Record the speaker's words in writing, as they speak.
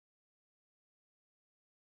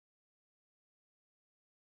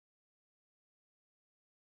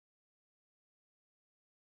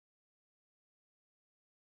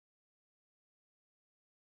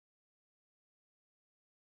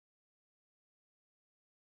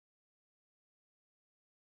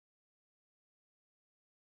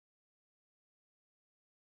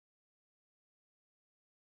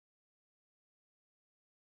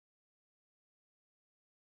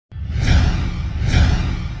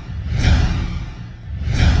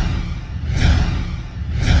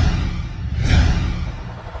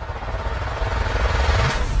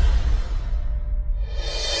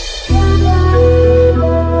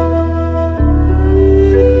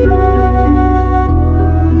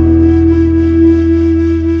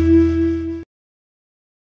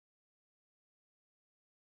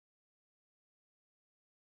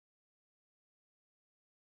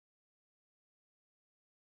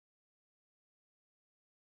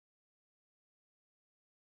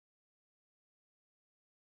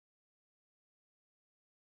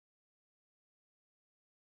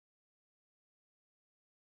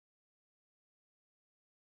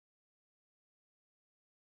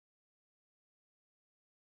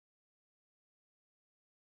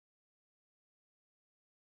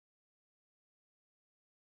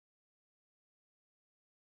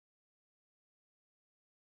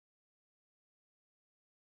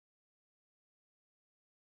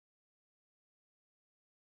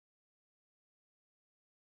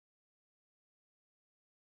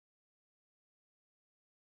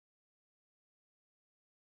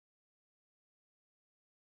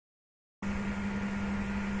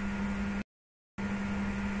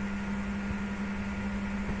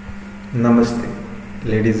Namaste,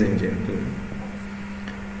 ladies and gentlemen.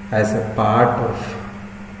 As a part of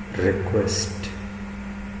request,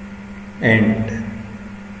 and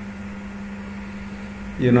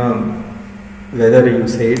whether you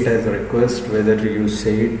say it as a request, whether you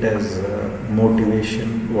say it as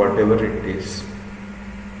motivation, whatever it is,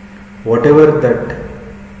 whatever that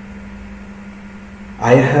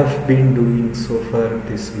I have been doing so far,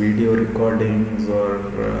 this video recordings or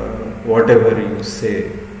whatever you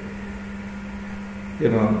say,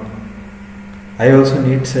 I also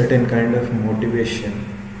need certain kind of motivation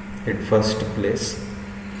at first place,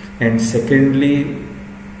 and secondly,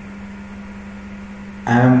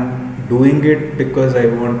 I am doing it because I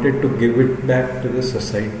wanted to give it back to the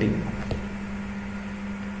society.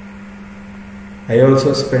 I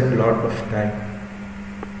also spend a lot of time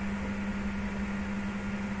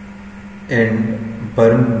and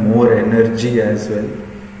burn more energy as well.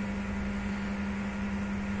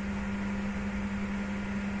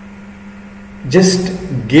 Just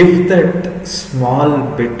give that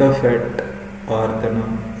small bit of it, or the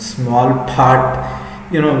small part,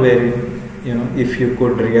 wherein, if you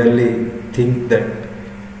could really think that,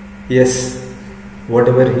 yes,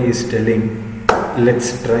 whatever he is telling,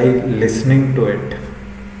 let's try listening to it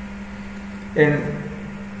and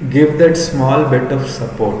give that small bit of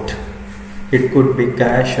support. It could be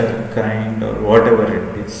cash or kind or whatever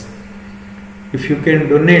it is. If you can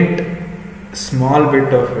donate small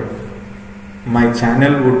bit of it, my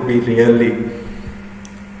channel would be really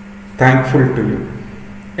thankful to you,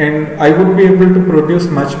 and I would be able to produce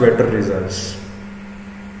much better results.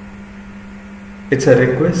 It's a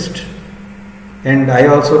request, and I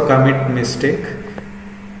also commit mistake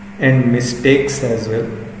and mistakes as well.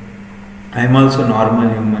 I am also normal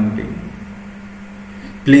human being.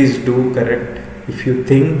 Please do correct. If you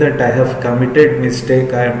think that I have committed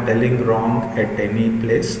mistake, I am telling wrong at any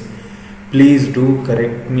place, please do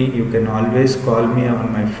correct me. You can always call me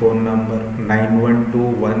on my phone number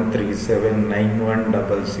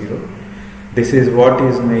 9121379100. This is what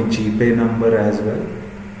is my GPay number as well,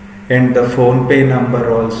 and the phone pay number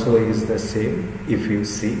also is the same. If you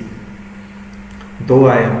see, though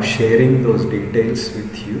I am sharing those details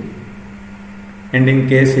with you, and in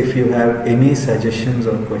case if you have any suggestions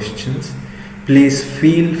or questions, please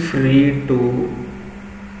feel free to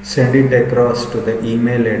send it across to the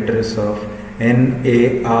email address of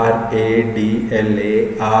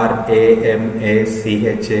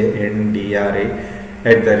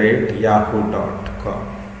naradlamachandra@yahoo.com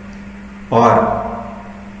or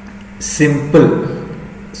simple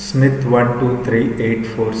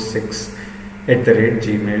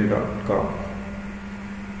smith123846@gmail.com.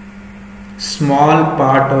 Small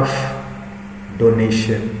part of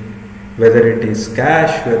donation, whether it is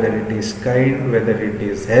cash, whether it is kind, whether it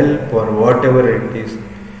is help or whatever it is,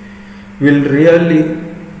 will really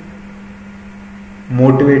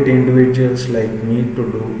motivate individuals like me to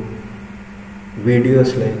do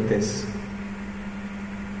videos like this.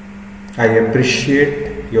 I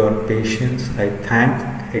appreciate your patience. I thank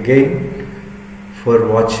again for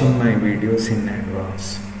watching my videos in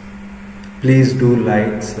advance. Please do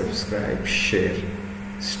like, subscribe, share.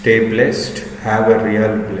 Stay blessed. Have a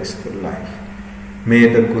real blissful life. May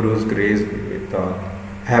the Guru's grace be with all.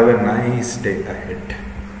 Have a nice day ahead.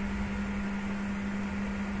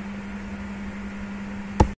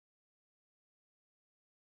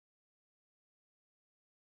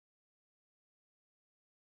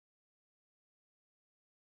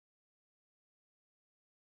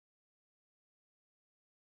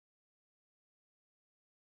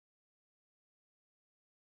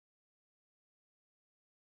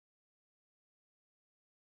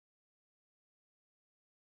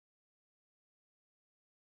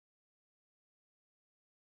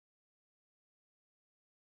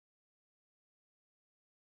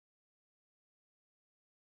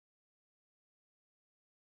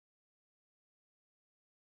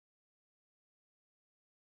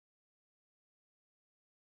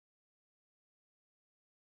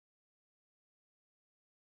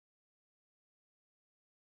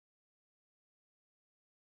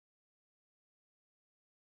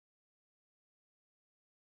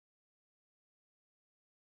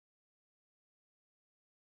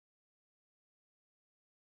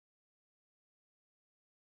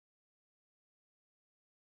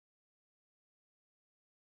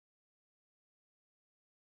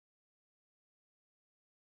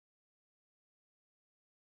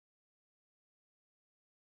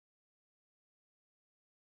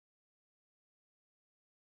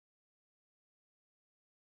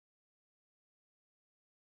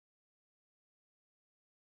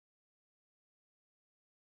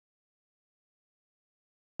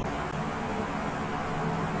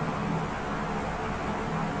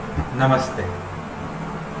 Namaste.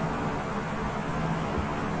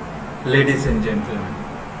 Ladies and gentlemen,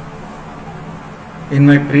 in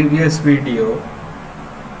my previous video,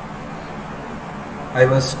 I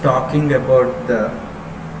was talking about the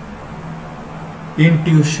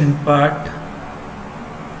intuition part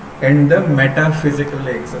and the metaphysical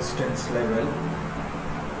existence level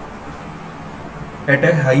at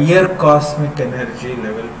a higher cosmic energy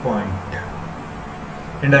level point.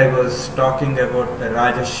 And I was talking about the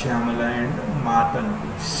Rajashyamala and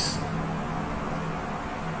Matanvis.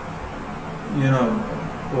 You know,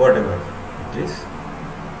 whatever it is.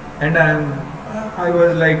 And I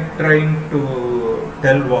was like trying to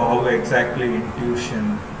tell how exactly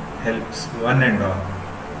intuition helps one and all.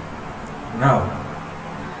 Now,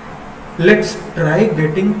 let's try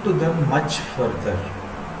getting to them much further.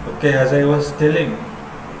 Okay, as I was telling,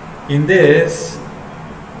 in this,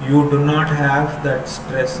 you do not have that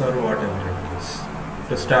stress or whatever it is.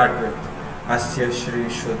 To start with, Asya Shri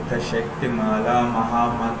Shuddha Shakti Mala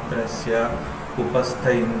Mahamatrasya Upastha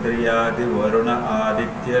Indriyadi Varuna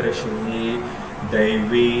Aditya Rishi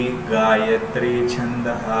Daivi Gayatri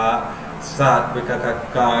Chandaha Satvika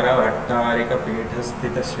Kakkara Vattarika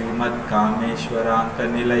Pithasthita Srimad Kameshwaranka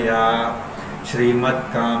Nilaya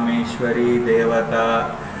Srimad Kameshwari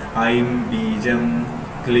Devata Aim Bijam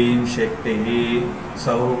Klim Shakti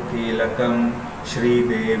Saukilakam Shri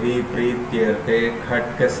Devi Prityarte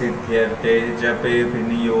Khatka Siddhyarte Jape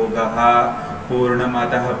Viniyogaha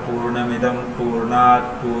Purnamadaha Purnamidam Purnat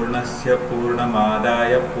Purnasya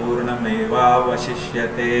Purnamadaya Purnameva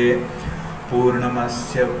Vashishyate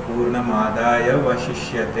Purnamasya Purnamadaya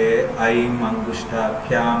Vashishyate Aim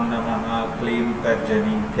Angushtabhyam Namaha Klim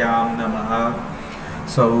Tarjanibhyam Namaha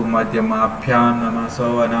Sau Madhyamabhyam Namaha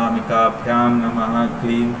Sau Anamikabhyam Namaha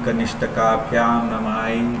Klim Kanishtakabhyam Namaha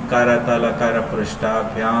Aim Karatala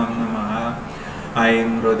Karaprishtabhyam Namaha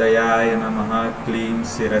Aim Hridayaya Namaha Klim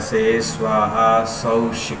Sirase Swaha Sau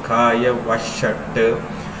Shikhaya Vashat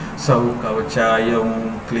Sau Kavachaya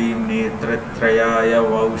Om Klim Netratrayaya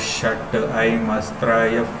Vaushat Aim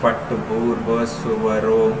Astraya Fat Purva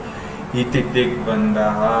Suvaro Iti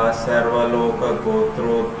Digbandaha Sarvaloka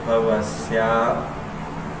Gotrodbhavasya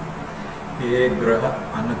Ye Graha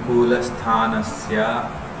Anukula Sthanasya.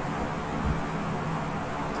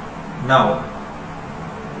 Now,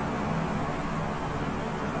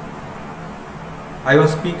 I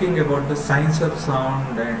was speaking about the science of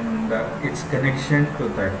sound and its connection to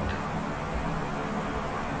that.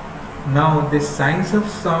 Now, this science of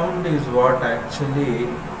sound is what actually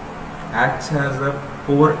acts as a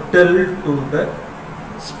portal to the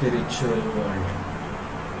spiritual world.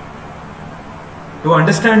 To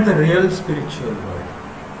understand the real spiritual world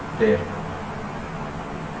there.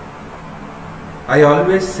 I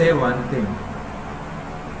always say one thing.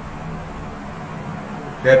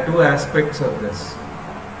 There are two aspects of this.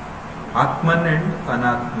 Atman and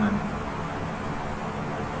Anatman.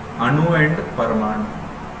 Anu and Parmanu.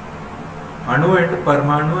 Anu and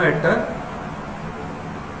Parmanu at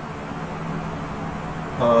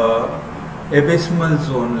a abysmal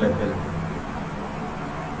zone level.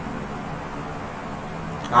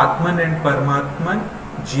 Atman and Paramatman,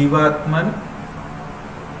 Jivatman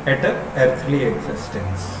at a earthly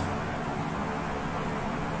existence.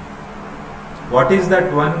 What is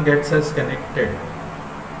that one gets us connected?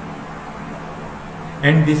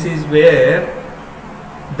 And this is where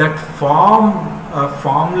that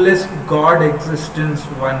formless God existence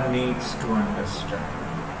one needs to understand.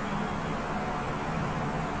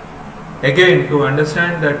 Again, to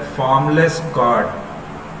understand that formless God,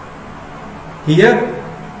 here,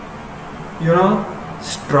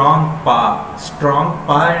 strong pa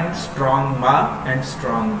and strong ma and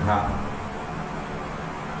strong dha.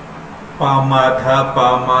 Pamadha,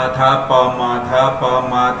 pamadha, pamadha,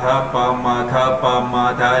 pamadha, pamadha,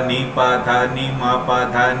 pamadha, ni padha, ni ma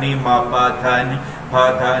padha, ni ma padha, ni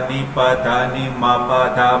padha, ni padha, ni ma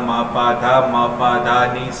padha, ma padha,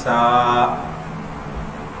 ni sa.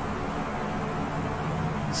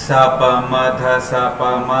 Sapamadha,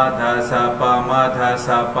 sapamadha, sapamadha,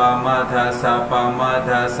 sapamadha,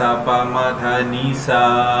 sapamadha, sapamadha, ni sa.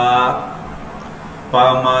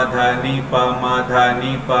 Pamadhani,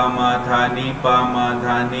 pamadhani, pamadhani,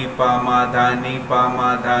 pamadhani, pamadhani,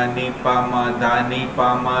 pamadhani, pamadhani,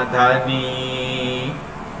 pamadhani.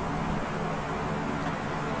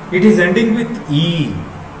 It is ending with E.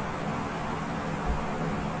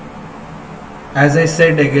 As I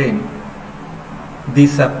said again, the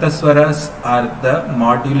Saptaswaras are the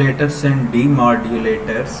modulators and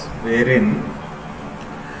demodulators, wherein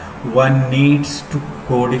one needs to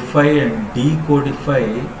codify and decodify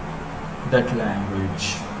that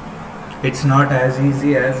language. It's not as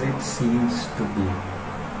easy as it seems to be.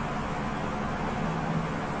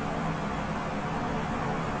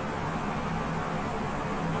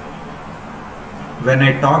 When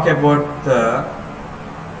I talk about the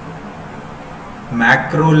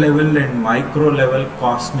macro level and micro level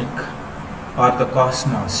cosmic or the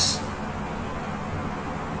cosmos,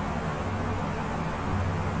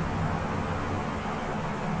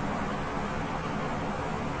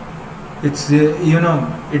 it's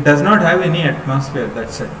it does not have any atmosphere,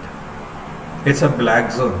 that's it. It's a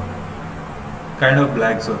black zone, kind of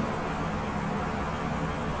black zone.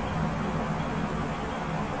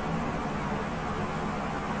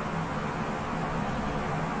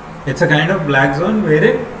 It's a kind of black zone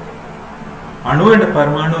wherein Anu and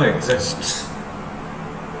Parmanu exists.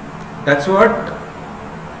 That's what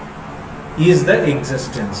is the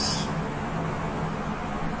existence.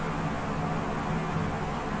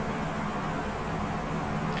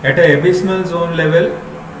 At a abysmal zone level,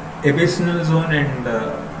 abysmal zone and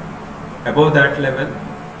above that level,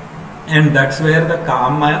 and that's where the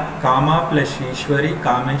Kama plus Ishwari,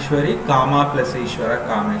 Kameshwari, Kama plus Ishwara,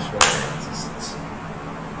 Kameshwara exists.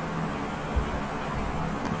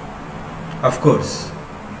 Of course,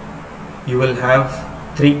 you will have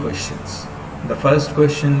 3 questions. The first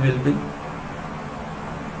question will be,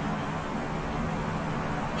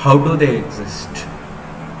 how do they exist?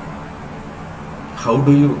 How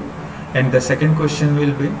do you? And the second question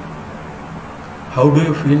will be, how do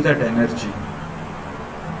you feel that energy?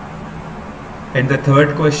 And the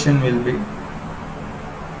third question will be,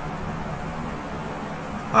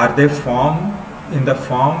 are they in the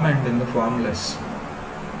form and in the formless?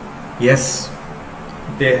 Yes,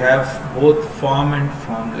 they have both form and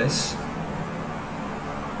formless.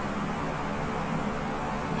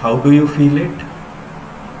 How do you feel it?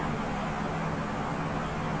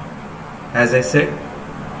 As I said,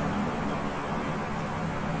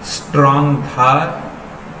 strong dha,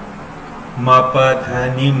 mapa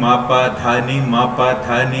dhani, mapa dhani, mapa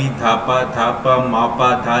dhani, dhapa dhapa,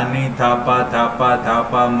 mapa dhani, dhapa dhapa,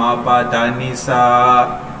 dhapa mapa dhani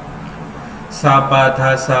sa, sapa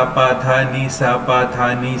dhani, sapa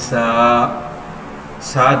dhani sa,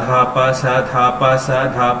 dhapa, dhapa,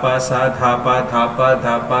 dhapa,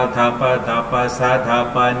 dhapa, dhapa, dhapa,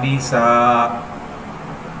 dhapa ni sa.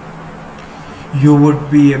 You would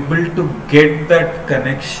be able to get that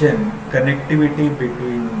connectivity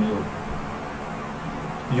between you.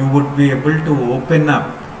 You would be able to open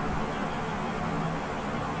up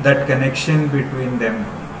that connection between them.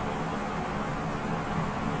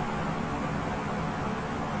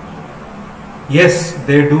 Yes,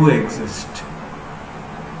 they do exist.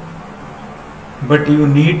 But you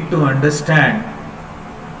need to understand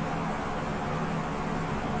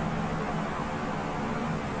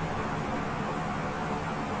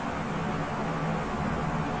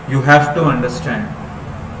you have to understand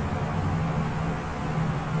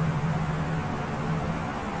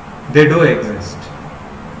they do exist.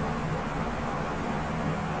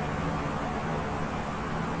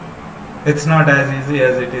 It's not as easy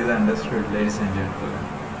as it is understood, ladies and gentlemen.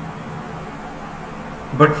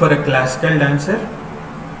 But for a classical dancer,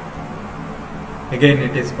 again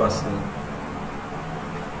it is possible.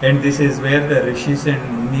 And this is where the Rishis and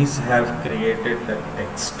Munis have created the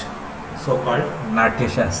text, so-called Natya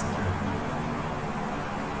Shastra.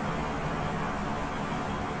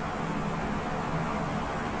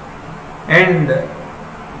 And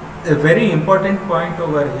a very important point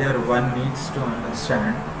over here one needs to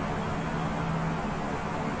understand.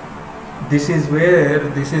 This is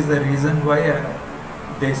the reason why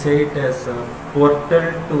they say it as a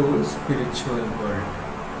portal to spiritual world.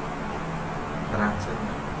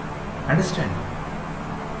 Understand?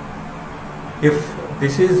 If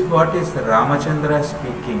this is what is Ramachandra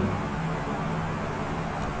speaking,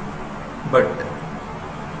 but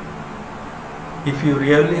if you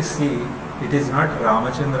really see, it is not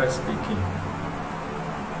Ramachandra speaking,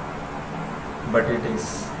 but it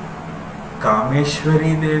is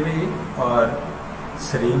Kameshwari Devi or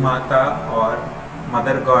Sri Mata or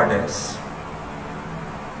Mother Goddess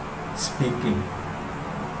speaking.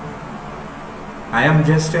 I am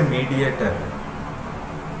just a mediator.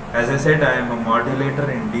 As I said, I am a modulator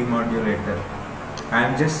and demodulator. I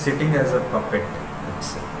am just sitting as a puppet.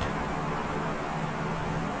 That's it.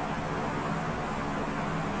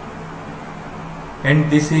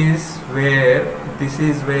 And this is where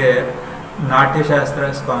Natya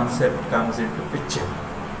Shastra's concept comes into picture.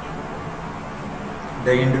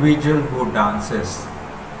 The individual who dances,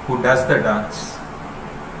 who does the dance,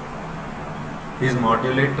 is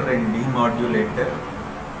modulator and demodulator.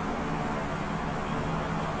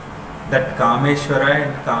 that Kameshwara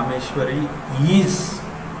and Kameshwari is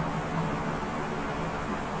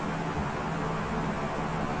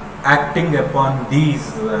acting upon these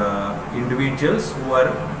individuals who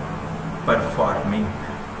are performing,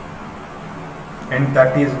 and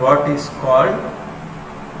that is what is called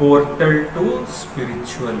portal to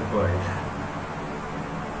spiritual world.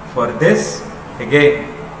 For this, again,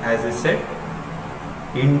 as I said,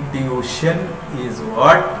 intuition is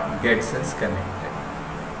what gets us connected.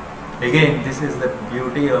 Again, this is the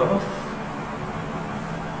beauty of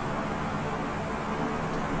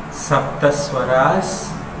Saptaswaras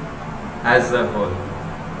as a whole.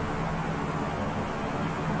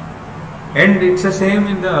 And it's the same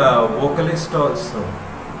in the vocalist also,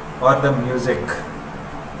 or the music,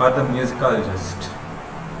 or the musicologist.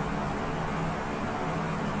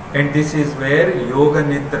 And this is where Yoga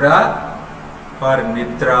Nidra or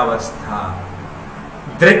Nidravastha,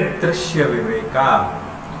 Drik Drishya Viveka,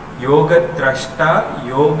 Yoga Drashta,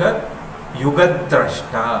 Yoga Yuga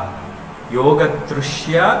Drashta, Yoga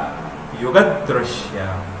Drishya, Yuga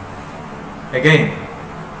Drishya. Again,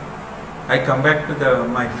 I come back to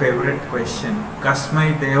my favorite question,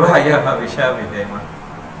 Kasmai Devaya Havisha Videma.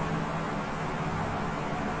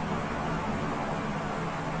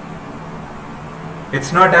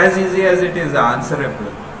 It's not as easy as it is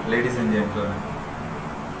answerable, ladies and gentlemen.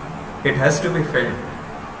 It has to be felt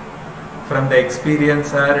from the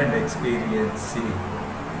experiencer and experiencee.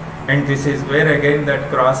 And this is where again that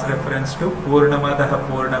cross reference to Purnamadaha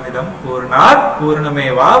Purnamidam Purnat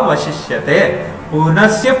Purnameva Vashishyate,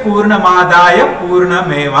 Purnasya Purnamadaya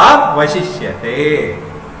Purnameva Vashishyate,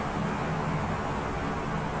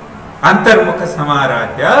 Antarmukha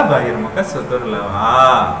Samaratya Bahirmukha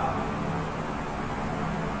Sudurlava.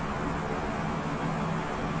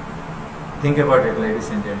 Think about it, ladies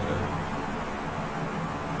and gentlemen.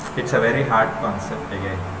 It's a very hard concept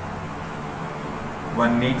again.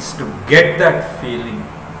 One needs to get that feeling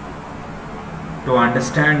to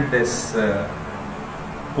understand this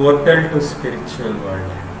portal to spiritual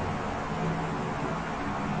world.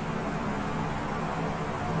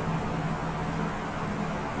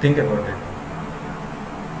 Think about it.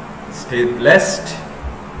 Stay blessed.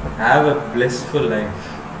 Have a blissful life.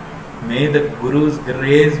 May the Guru's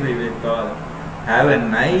grace be with all. Have a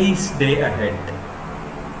nice day ahead.